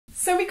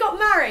So we got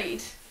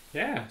married.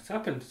 Yeah, it's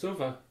happened. It's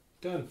over.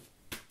 Done.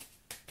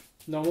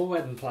 No more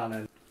wedding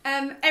planning.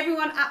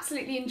 Everyone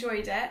absolutely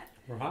enjoyed it.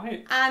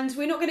 Right. And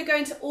we're not going to go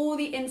into all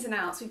the ins and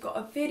outs. We've got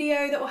a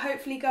video that will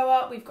hopefully go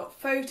up. We've got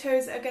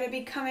photos that are going to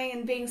be coming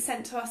and being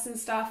sent to us and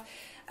stuff.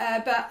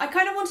 But I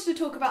kind of wanted to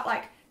talk about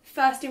like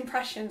first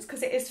impressions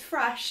because it is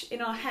fresh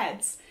in our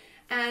heads.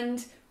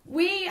 And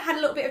we had a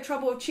little bit of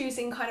trouble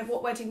choosing kind of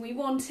what wedding we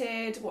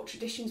wanted, what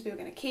traditions we were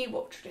going to keep,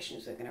 what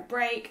traditions we were going to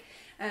break.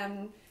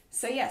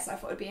 So yes, I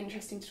thought it would be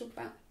interesting to talk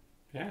about.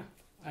 Yeah.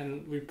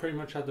 And we pretty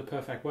much had the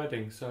perfect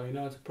wedding, so you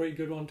know it's a pretty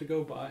good one to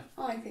go by.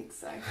 I think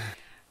so.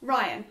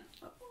 Ryan,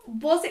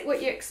 was it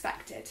what you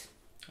expected?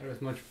 It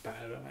was much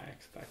better than I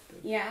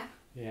expected. Yeah?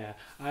 Yeah.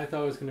 I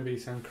thought it was going to be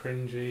some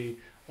cringy,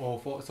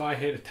 awful... So I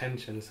hate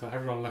attention, so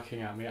everyone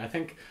looking at me. I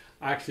think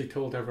I actually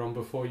told everyone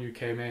before you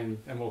came in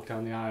and walked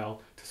down the aisle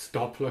to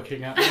stop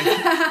looking at me.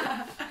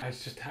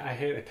 I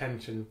hate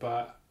attention,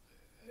 but...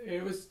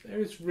 It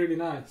was really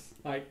nice.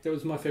 Like, it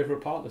was my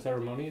favourite part of the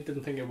ceremony. I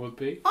didn't think it would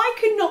be. I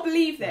could not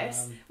believe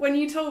this when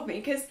you told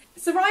me, because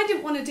so Ryan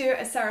didn't want to do it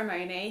a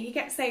ceremony. He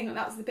kept saying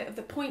that was a bit of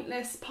the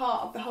pointless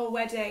part of the whole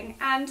wedding,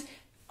 and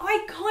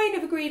I kind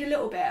of agreed a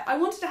little bit. I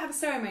wanted to have a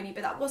ceremony,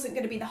 but that wasn't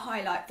going to be the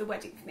highlight of the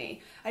wedding for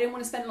me. I didn't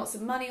want to spend lots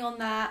of money on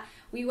that.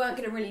 We weren't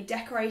going to really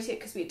decorate it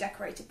because we had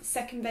decorated the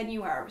second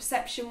venue where our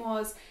reception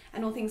was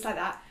and all things like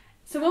that.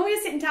 So when we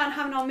were sitting down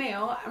having our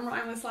meal, and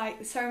Ryan was like,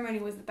 the ceremony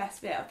was the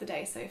best bit of the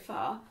day so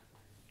far.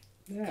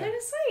 Yeah. Kind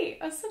of sweet.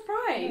 I was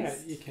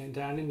surprised. Yeah, you came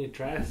down in your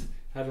dress,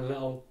 had a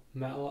little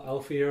metal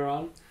elf ear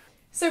on.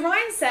 So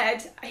Ryan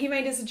said he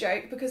made us a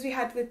joke because we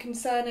had the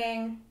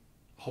concerning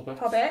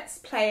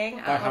hobbits playing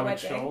at our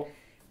wedding. Shaw,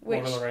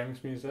 which, Lord of the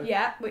Rings music.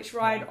 Yeah, which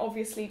Ryan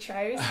obviously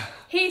chose.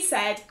 He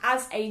said,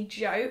 as a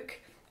joke,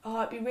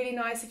 oh, it'd be really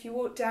nice if you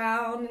walked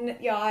down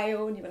the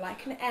aisle and you were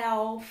like an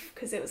elf,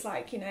 because it was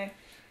like, you know,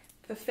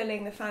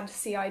 fulfilling the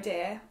fantasy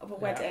idea of a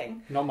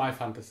wedding. Not my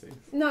fantasies.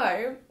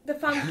 No,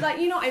 like,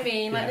 you know what I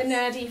mean? Like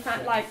yes. The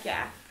nerdy like,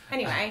 yeah.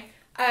 Anyway,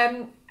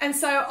 and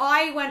so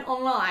I went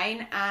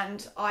online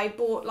and I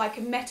bought like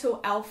a metal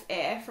elf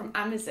ear from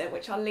Amazon,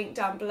 which I'll link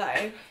down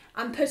below,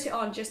 and put it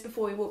on just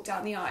before we walked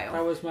down the aisle.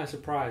 That was my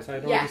surprise.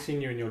 I'd already seen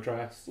you in your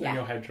dress, in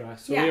your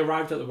headdress. So we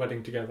arrived at the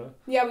wedding together.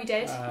 Yeah, we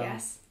did,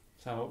 yes.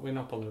 So we're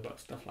not bothered about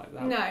stuff like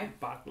that. No.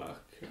 Bad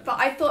luck. But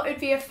I thought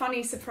it'd be a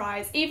funny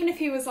surprise, even if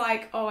he was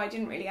like, oh, I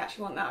didn't really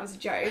actually want that, it was a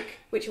joke,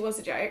 which it was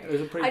a joke. It was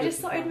a pretty I just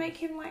thought it'd make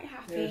him like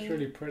happy. It was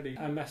really pretty.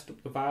 I messed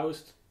up the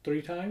vows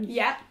 3 times.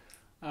 Yeah.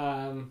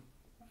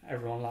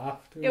 Everyone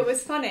laughed. It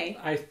was funny.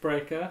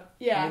 Icebreaker.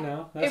 Yeah. You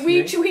know, that's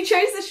we me.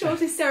 chose the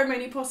shortest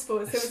ceremony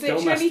possible, so there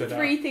was literally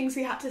 3 things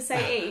we had to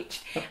say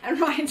each,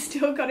 and Ryan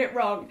still got it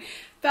wrong.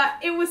 But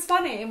it was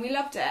funny and we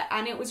loved it,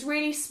 and it was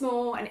really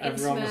small and intimate.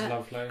 Everyone was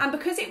lovely. And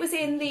because it was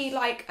in the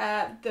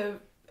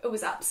it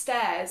was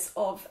upstairs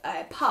of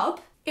a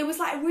pub, it was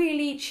like a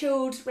really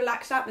chilled,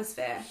 relaxed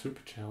atmosphere.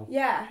 Super chill.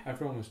 Yeah.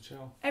 Everyone was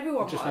chill.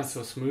 Everyone was. It just went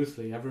so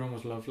smoothly. Everyone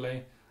was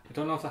lovely. I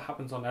don't know if that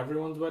happens on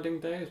everyone's wedding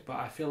days, but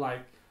I feel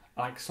like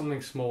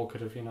something small could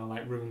have, you know,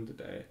 like ruined the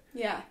day.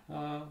 Yeah.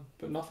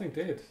 But nothing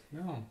did.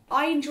 No.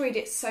 I enjoyed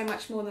it so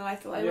much more than I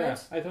thought I would. Yeah,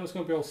 I thought it was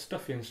going to be all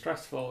stuffy and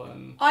stressful,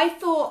 and I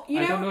thought,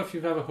 I don't know if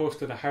you've ever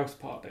hosted a house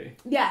party.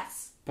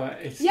 Yes. But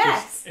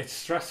it's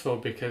stressful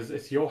because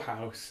it's your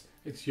house,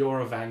 it's your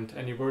event,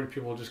 and you're worried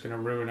people are just going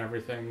to ruin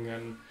everything.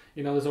 And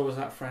you know, there's always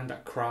that friend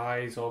that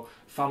cries or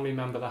family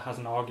member that has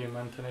an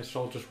argument, and it's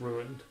all just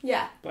ruined.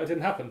 Yeah. But it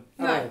didn't happen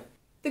at all.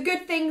 The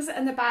good things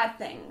and the bad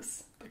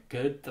things. The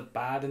good, the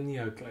bad, and the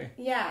ugly.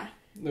 Yeah.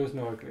 There was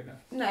no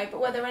ugliness. No, but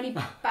were there any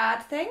bad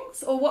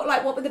things? Or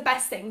what were the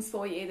best things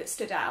for you that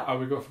stood out? Oh,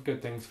 we go for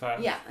good things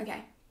first. Yeah,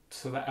 okay.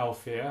 So the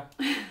elf ear.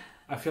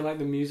 I feel like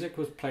the music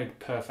was played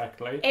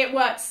perfectly. It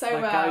worked so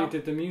well. That guy who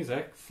did the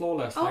music,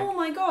 flawless. Oh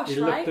my gosh, he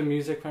looked the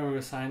music when we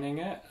were signing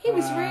it. He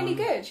was really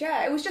good,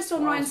 yeah. It was just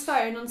on Ryan's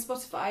phone on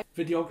Spotify.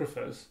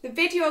 Videographers. The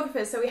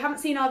videographers, so we haven't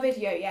seen our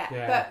video yet,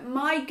 but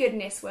my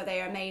goodness were they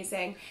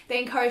amazing. They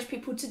encouraged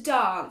people to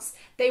dance.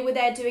 They were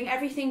there doing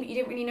everything, but you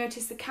didn't really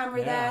notice the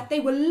camera there. They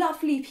were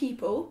lovely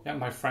people. Yeah,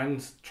 my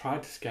friends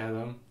tried to scare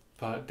them,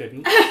 but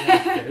didn't.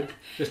 Did.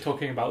 Just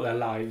talking about their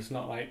lives,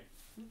 not like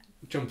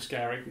jump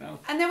scaring now.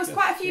 And there was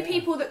quite a few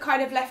people that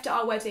kind of left at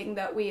our wedding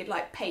that we had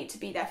like paid to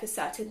be there for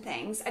certain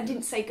things and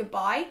didn't say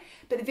goodbye,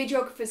 but the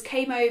videographers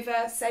came over,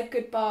 said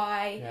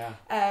goodbye,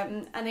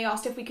 and they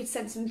asked if we could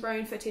send some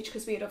drone footage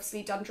because we had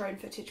obviously done drone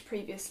footage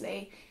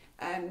previously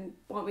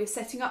while we were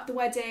setting up the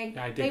wedding.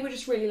 Yeah, they were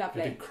just really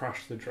lovely. I did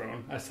crash the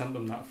drone. I sent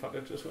them that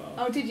footage as well.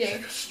 Oh, did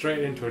you?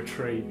 Straight into a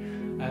tree.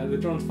 The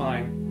drone's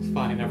fine. It's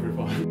fine,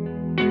 everyone.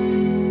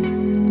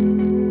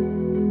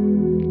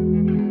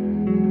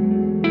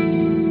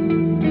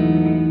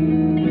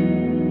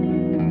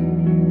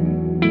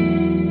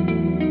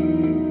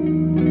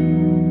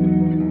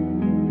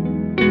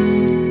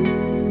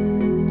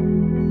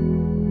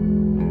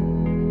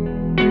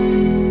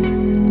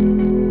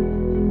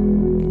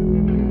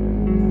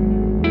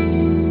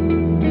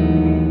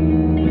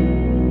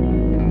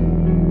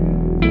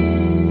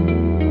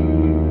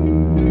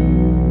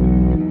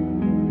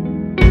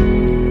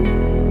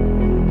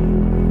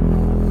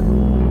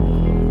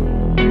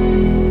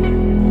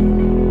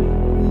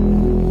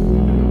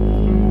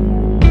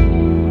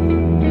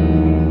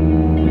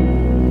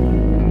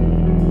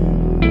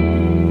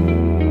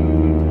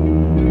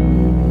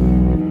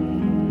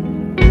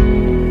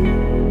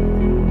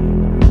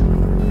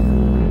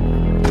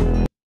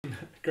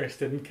 Chris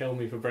didn't kill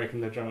me for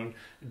breaking the drone.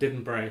 It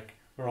didn't break.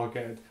 We're all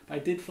good. But I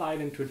did fly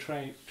it into a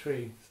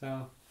tree,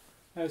 so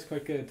that was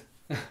quite good.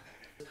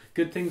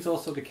 Good things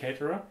also the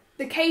caterer.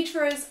 The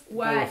caterers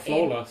were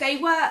flawless. They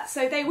were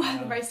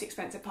the most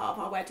expensive part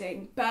of our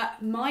wedding,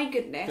 but my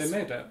goodness, They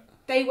made it.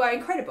 They were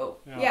incredible.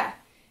 Yeah.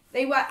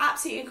 They were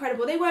absolutely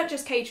incredible. They weren't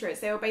just caterers,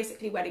 they were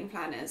basically wedding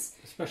planners.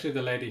 Especially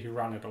the lady who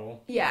ran it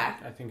all. Yeah.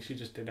 I think she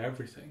just did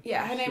everything.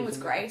 Yeah, her name was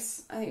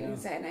Grace. I think we can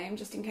say her name,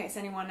 just in case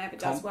anyone ever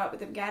does work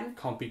with them again.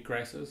 Can't beat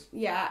Grace's.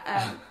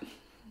 Yeah.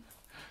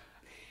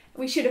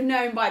 We should have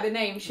known by the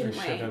name, shouldn't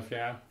we? We should have,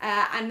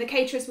 yeah. And the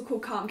caterers were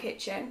called Calm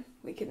Kitchen.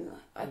 We can,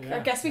 I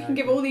guess we can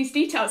give all these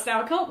details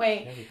now, can't we?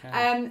 Yeah, we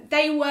can.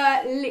 They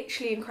were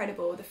literally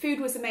incredible. The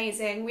food was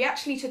amazing. We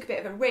actually took a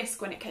bit of a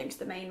risk when it came to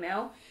the main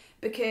meal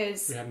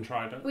because we hadn't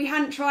tried it. We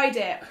hadn't tried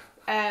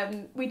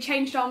it. We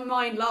changed our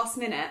mind last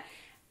minute,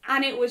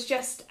 and it was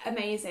just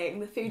amazing.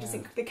 The food was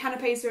the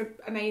canapes were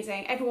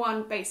amazing.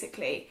 Everyone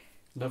basically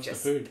loved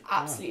just the food.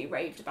 absolutely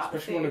raved about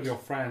Especially the food. one of your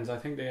friends. I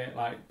think they ate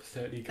like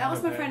 30 canapes. That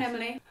was my friend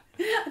Emily.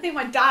 I think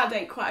my dad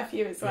ate quite a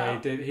few as well. Yeah,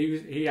 he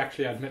did. He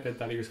actually admitted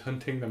that he was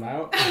hunting them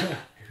out.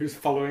 He was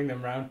following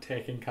them around,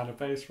 taking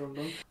canapes from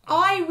them.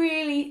 I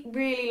really,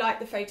 really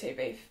liked the photo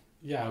booth.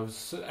 Yeah,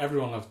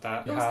 everyone loved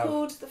that. It was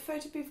called the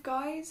Photo Booth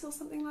Guys or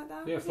something like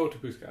that. Yeah, Photo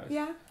Booth Guys.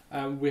 Yeah.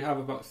 We have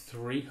about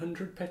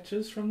 300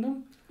 pictures from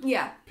them.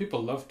 Yeah.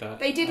 People loved it.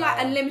 They did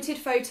like unlimited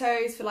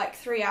photos for like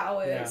 3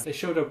 hours. Yeah. They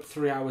showed up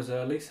 3 hours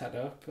early, set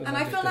up. And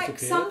I feel like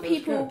some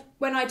people,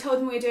 when I told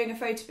them we were doing a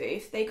photo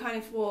booth, they kind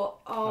of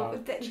thought,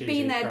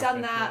 been there,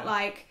 done that,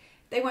 like,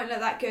 they won't look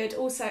that good.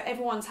 Also,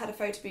 everyone's had a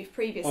photo booth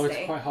previously. Oh,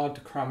 it's quite hard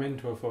to cram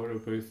into a photo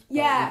booth. But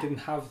yeah. we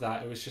didn't have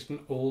that. It was just an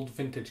old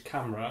vintage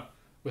camera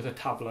with a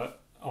tablet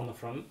on the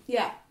front.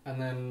 Yeah.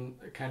 And then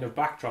a kind of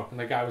backdrop, and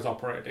the guy was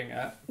operating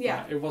it.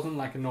 Yeah. It wasn't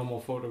like a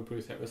normal photo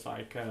booth. It was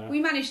like... we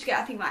managed to get,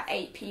 I think, like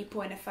 8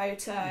 people in a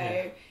photo.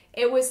 Yeah.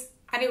 It was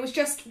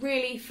just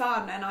really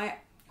fun. And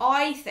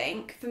I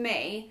think, for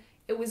me,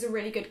 it was a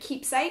really good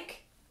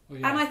keepsake. Oh,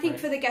 yeah, and I think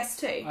for the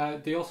guests too.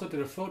 They also did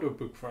a photo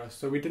book for us.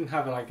 So we didn't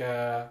have like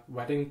a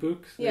wedding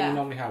book that you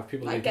normally have.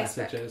 People leave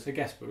messages, a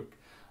guest book.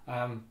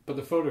 But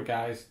the photo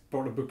guys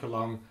brought a book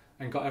along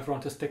and got everyone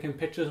to stick in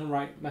pictures and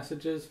write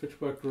messages, which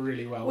worked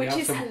really well. Which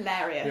is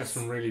hilarious. We have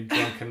some really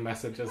drunken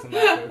messages in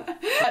that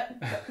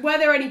book. Were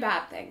there any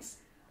bad things?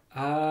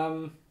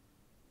 I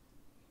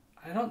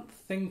don't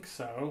think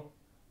so.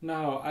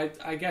 No,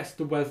 I guess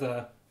the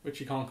weather, which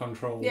you can't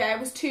control. Yeah, it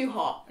was too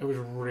hot. It was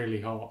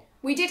really hot.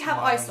 We did have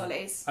ice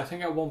lollies. I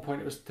think at one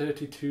point it was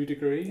 32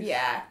 degrees.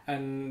 Yeah.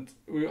 And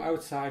we were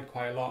outside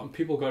quite a lot, and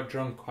people got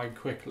drunk quite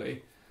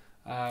quickly.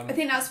 I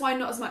think that's why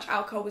not as much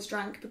alcohol was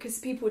drank, because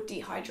people were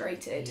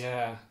dehydrated.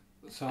 Yeah.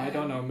 So I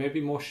don't know,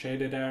 maybe more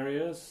shaded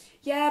areas.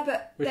 Yeah,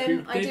 but which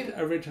then we did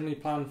originally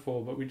plan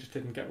for, but we just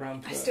didn't get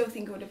round to it. I still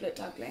think it would have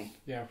looked ugly.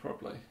 Yeah,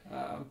 probably.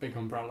 Big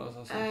umbrellas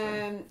or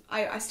something.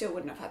 I still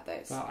wouldn't have had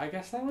those. But I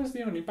guess that was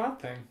the only bad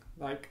thing.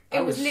 Like,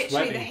 it was literally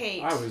sweaty. the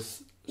heat. I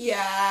was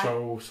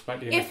so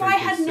sweaty. If I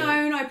had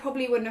known, I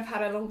probably wouldn't have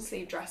had a long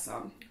sleeve dress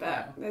on.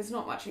 But there's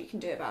not much we can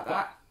do about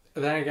that.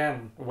 But then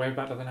again, way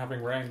better than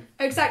having rain.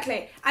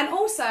 Exactly. And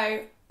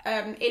also,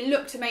 it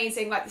looked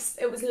amazing. Like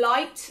it was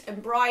light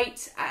and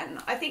bright, and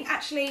I think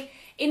actually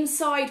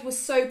inside was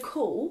so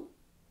cool.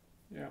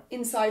 Yeah.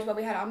 Inside where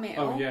we had our meal.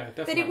 Oh yeah,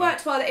 definitely. That it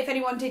worked well. That if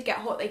anyone did get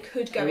hot, they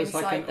could go inside. It was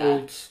like an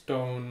old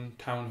stone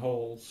town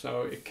hall,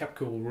 so it kept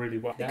cool really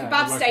well. The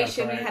kebab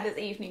station we had as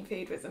evening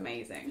food was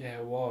amazing. Yeah,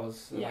 it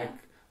was. Yeah. Like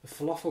the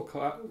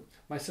falafel.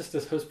 My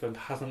sister's husband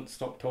hasn't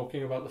stopped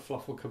talking about the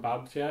falafel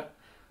kebabs yet.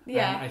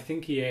 Yeah. I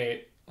think he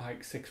ate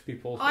like 6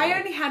 people. I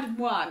only had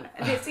one,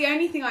 and it's the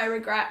only thing I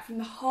regret from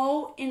the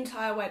whole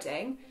entire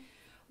wedding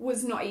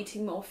was not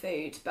eating more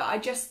food. But I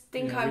just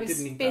think I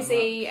was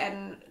busy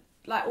and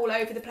like all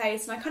over the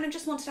place, and I kind of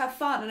just wanted to have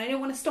fun, and I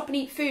didn't want to stop and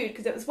eat food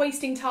because it was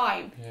wasting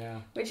time. Yeah.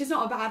 Which is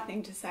not a bad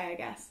thing to say, I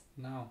guess.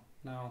 No.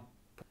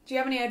 Do you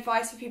have any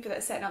advice for people that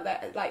are setting up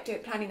their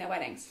planning their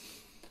weddings?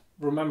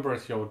 Remember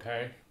it's your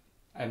day.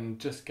 And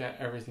just get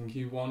everything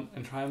you want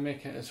and try and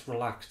make it as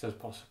relaxed as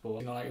possible.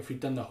 You know, like if we'd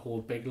done the whole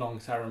big long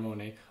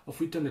ceremony, or if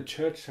we'd done a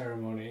church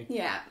ceremony,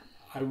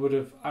 I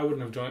wouldn't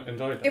have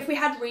enjoyed it. If we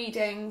had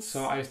readings.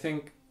 So I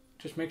think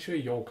just make sure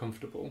you're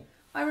comfortable.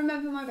 I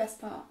remember my best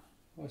part.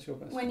 What's your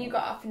best When part? you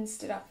got up and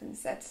stood up and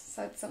said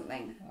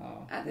something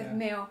at the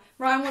meal.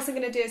 Ryan wasn't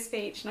going to do a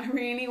speech, and I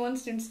really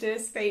wanted him to do a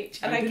speech,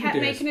 and I kept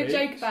making a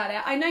joke about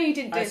it. I know you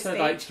didn't do a speech. I said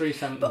like 3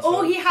 sentences. But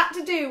all he had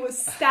to do was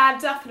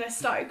stand up, and I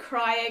started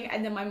crying,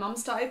 and then my mum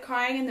started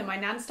crying, and then my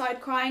nan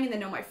started crying, and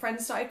then all my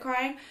friends started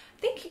crying.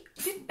 I think,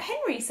 did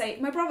Henry say,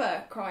 my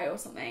brother cry or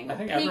something? I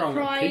think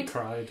Pete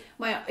cried.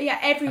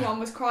 Everyone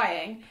was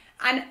crying.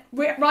 And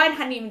Ryan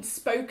hadn't even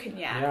spoken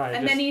yet. Yeah,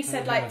 and then he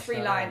said like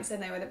 3 lines,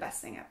 and they were the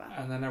best thing ever.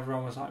 And then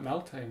everyone was like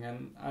melting,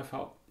 and I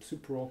felt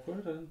super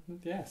awkward, and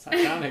sat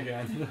down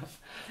again.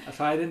 That's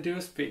why I didn't do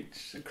a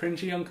speech.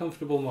 Cringy,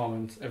 uncomfortable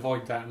moments,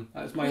 avoid them.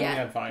 That's my only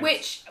advice.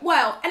 Which,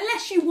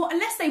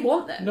 unless they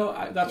want them. No,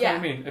 that's what I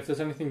mean. If there's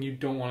anything you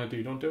don't want to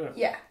do, don't do it.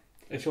 Yeah.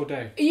 It's your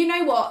day. You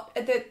know what?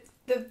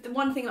 the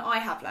one thing that I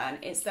have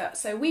learned is that,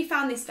 so we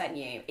found this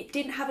venue, it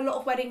didn't have a lot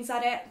of weddings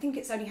at it. I think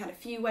it's only had a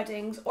few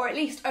weddings, or at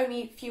least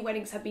only a few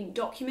weddings have been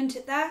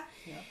documented there.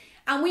 Yeah.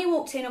 And we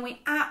walked in and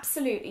we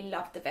absolutely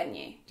loved the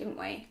venue, didn't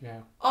we?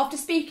 Yeah. After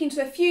speaking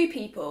to a few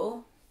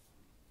people,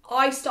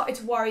 I started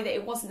to worry that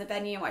it wasn't the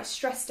venue. I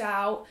stressed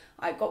out.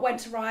 Went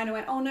to Ryan. I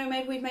went, oh no,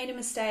 maybe we've made a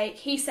mistake.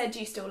 He said, do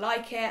you still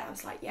like it? I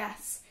was like,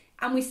 yes.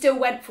 And we still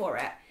went for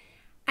it.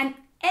 And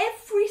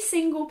every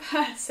single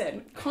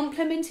person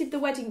complimented the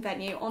wedding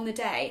venue on the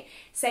day,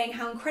 saying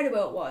how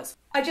incredible it was.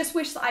 I just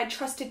wish that I had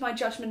trusted my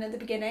judgment at the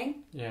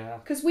beginning. Yeah.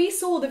 Because we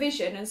saw the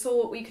vision and saw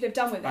what we could have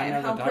done with it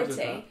and how pretty.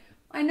 That.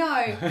 I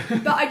know,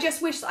 but I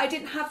just wish that I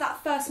didn't have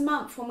that first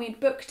month when we'd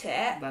booked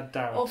it, that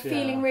doubt, or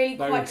feeling really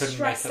like quite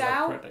stressed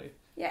out. Pretty.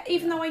 Yeah,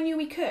 even though I knew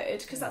we could,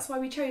 because that's why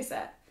we chose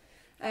it.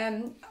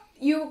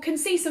 You can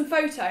see some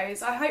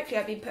photos. Hopefully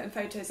I've been putting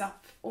photos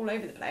up all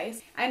over the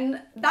place. And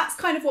that's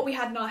kind of what we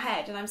had in our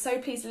head, and I'm so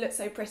pleased it looked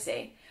so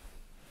pretty.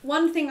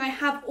 One thing I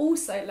have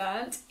also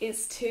learnt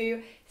is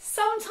to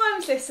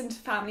sometimes listen to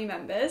family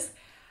members.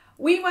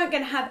 We weren't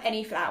going to have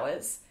any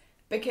flowers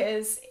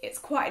because it's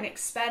quite an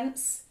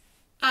expense.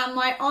 And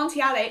my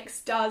Auntie Alex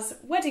does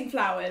wedding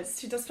flowers.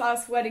 She does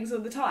flowers for weddings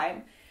all the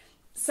time.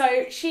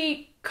 So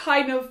she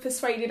kind of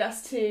persuaded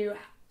us to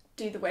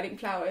do the wedding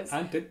flowers.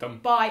 And did them.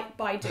 By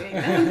doing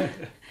them.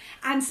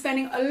 And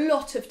spending a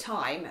lot of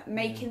time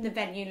making the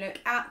venue look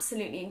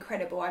absolutely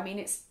incredible. I mean,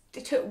 it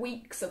took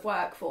weeks of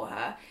work for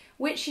her,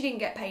 which she didn't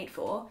get paid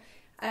for.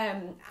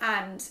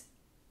 And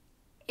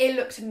it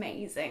looked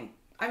amazing.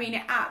 I mean,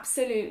 it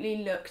absolutely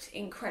looked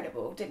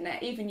incredible, didn't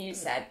it? Even you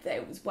said that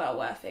it was well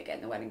worth it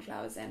getting the wedding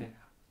flowers in. Yeah.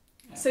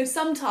 Yeah. So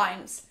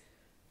sometimes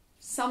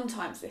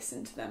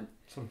listen to them.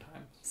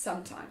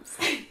 Sometimes.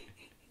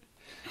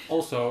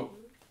 Also,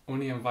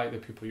 only invite the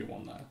people you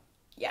want there.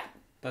 Yeah.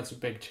 That's a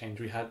big change.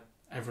 We had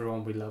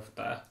everyone we loved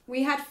there.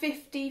 We had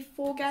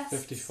 54 guests.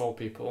 54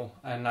 people.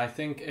 And I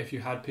think if you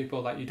had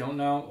people that you don't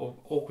know, or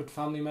awkward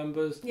family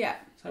members, yeah,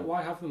 it's like,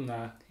 why have them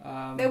there?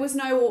 There was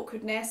no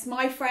awkwardness.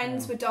 My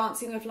friends were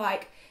dancing with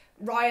like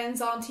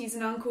Ryan's aunties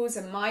and uncles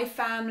and my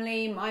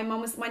family. My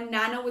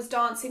nana was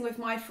dancing with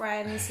my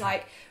friends.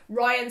 Like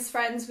Ryan's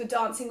friends were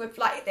dancing with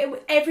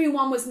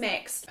everyone was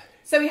mixed.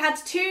 So we had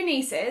two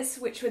nieces,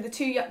 which were the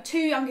two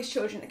youngest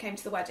children that came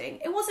to the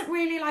wedding. It wasn't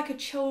really like a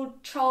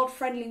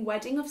child-friendly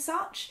wedding of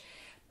such,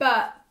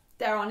 but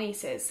they're our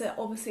nieces, so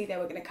obviously they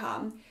were going to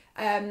come.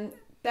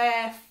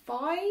 They're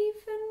 5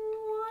 and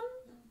 1?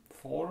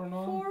 4 and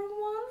 1? 4 and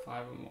 1?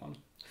 5 and 1.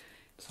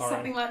 Sorry.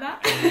 Something like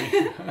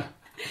that.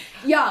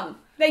 Young.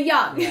 They're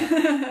young.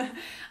 Yeah.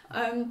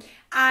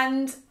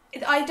 And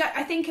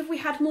I think if we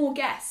had more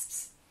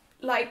guests,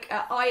 like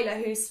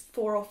Isla, who's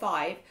 4 or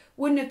 5,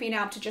 wouldn't have been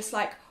able to just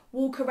like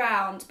walk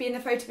around, be in the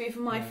photo booth with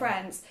my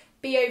friends,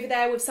 be over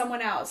there with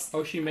someone else.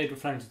 Oh, she made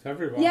friends with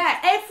everyone. Yeah,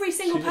 every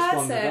single person. She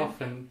just wandered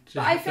off, and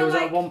there was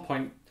at one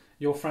point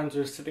your friends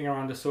were sitting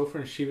around a sofa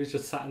and she was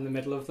just sat in the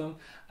middle of them.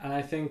 And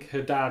I think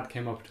her dad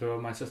came up to her,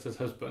 my sister's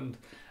husband,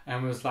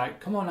 and was like,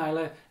 "Come on,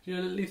 Isla, you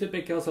leave the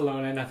big girls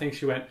alone." And I think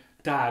she went,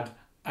 "Dad,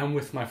 I'm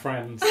with my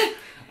friends."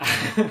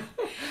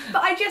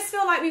 But I just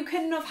feel like we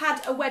couldn't have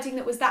had a wedding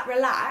that was that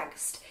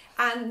relaxed.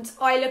 And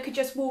Isla could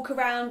just walk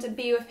around and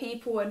be with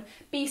people and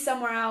be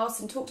somewhere else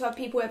and talk to other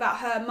people without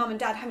her mum and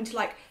dad having to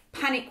like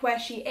panic where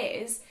she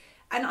is.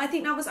 And I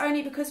think that was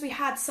only because we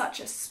had such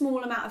a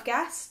small amount of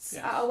guests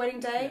at our wedding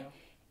day.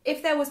 Yeah.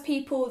 If there was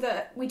people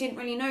that we didn't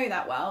really know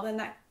that well, then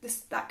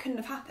that couldn't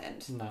have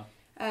happened. No.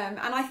 And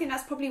I think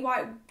that's probably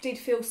why it did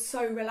feel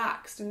so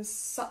relaxed and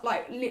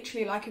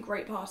literally like a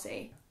great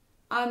party.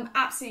 I'm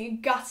absolutely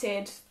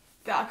gutted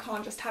that I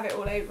can't just have it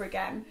all over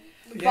again.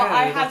 But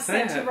I had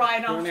said to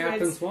Ryan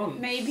afterwards,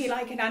 maybe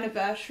like an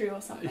anniversary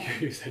or something.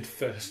 You said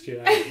first,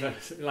 yeah.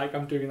 Like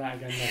I'm doing that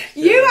again next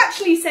year. You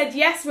actually said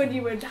yes when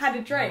you had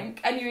a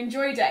drink and you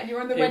enjoyed it and you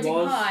were on the wedding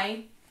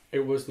high.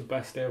 It was the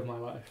best day of my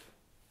life.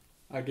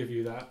 I give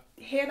you that.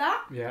 Hear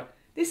that? Yeah.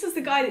 This was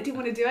the guy that didn't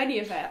want to do any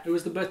of it. It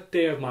was the best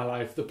day of my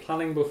life. The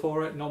planning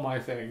before it, not my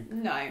thing.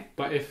 No.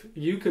 But if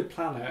you could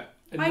plan it...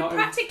 I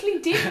practically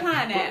did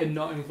plan it. But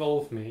not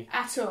involve me.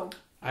 At all.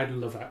 I'd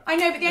love it. I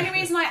know, but the only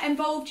reason I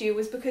involved you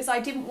was because I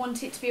didn't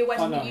want it to be a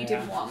wedding that you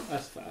didn't want.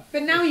 That's fair.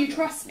 But now you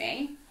trust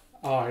me.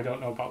 Oh, I don't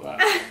know about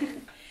that.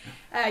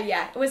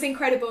 Yeah, it was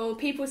incredible.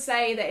 People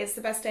say that it's the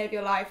best day of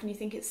your life and you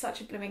think it's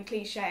such a blooming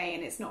cliche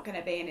and it's not going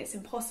to be and it's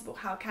impossible.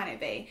 How can it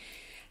be?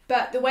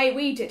 But the way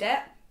we did it,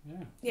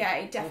 yeah,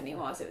 it definitely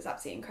was. It was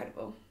absolutely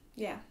incredible.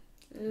 Yeah,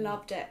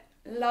 loved it.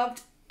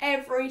 Loved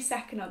every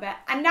second of it.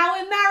 And now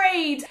we're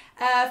married!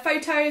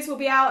 Photos will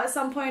be out at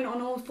some point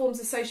on all forms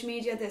of social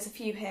media. There's a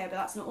few here, but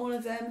that's not all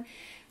of them.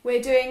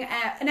 We're doing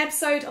an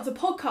episode of the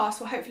podcast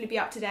will hopefully be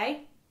up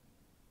today.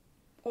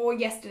 Or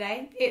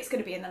yesterday. It's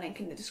going to be in the link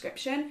in the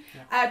description.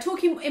 Yeah.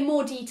 Talking in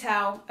more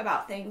detail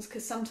about things,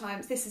 because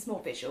sometimes this is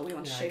more visual. We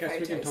want to show photos. I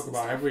guess we can talk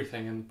about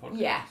everything in the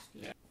podcast.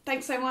 Yeah.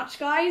 Thanks so much,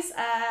 guys.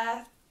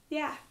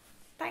 Yeah.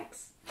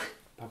 Thanks.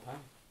 Bye-bye.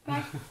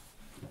 Bye.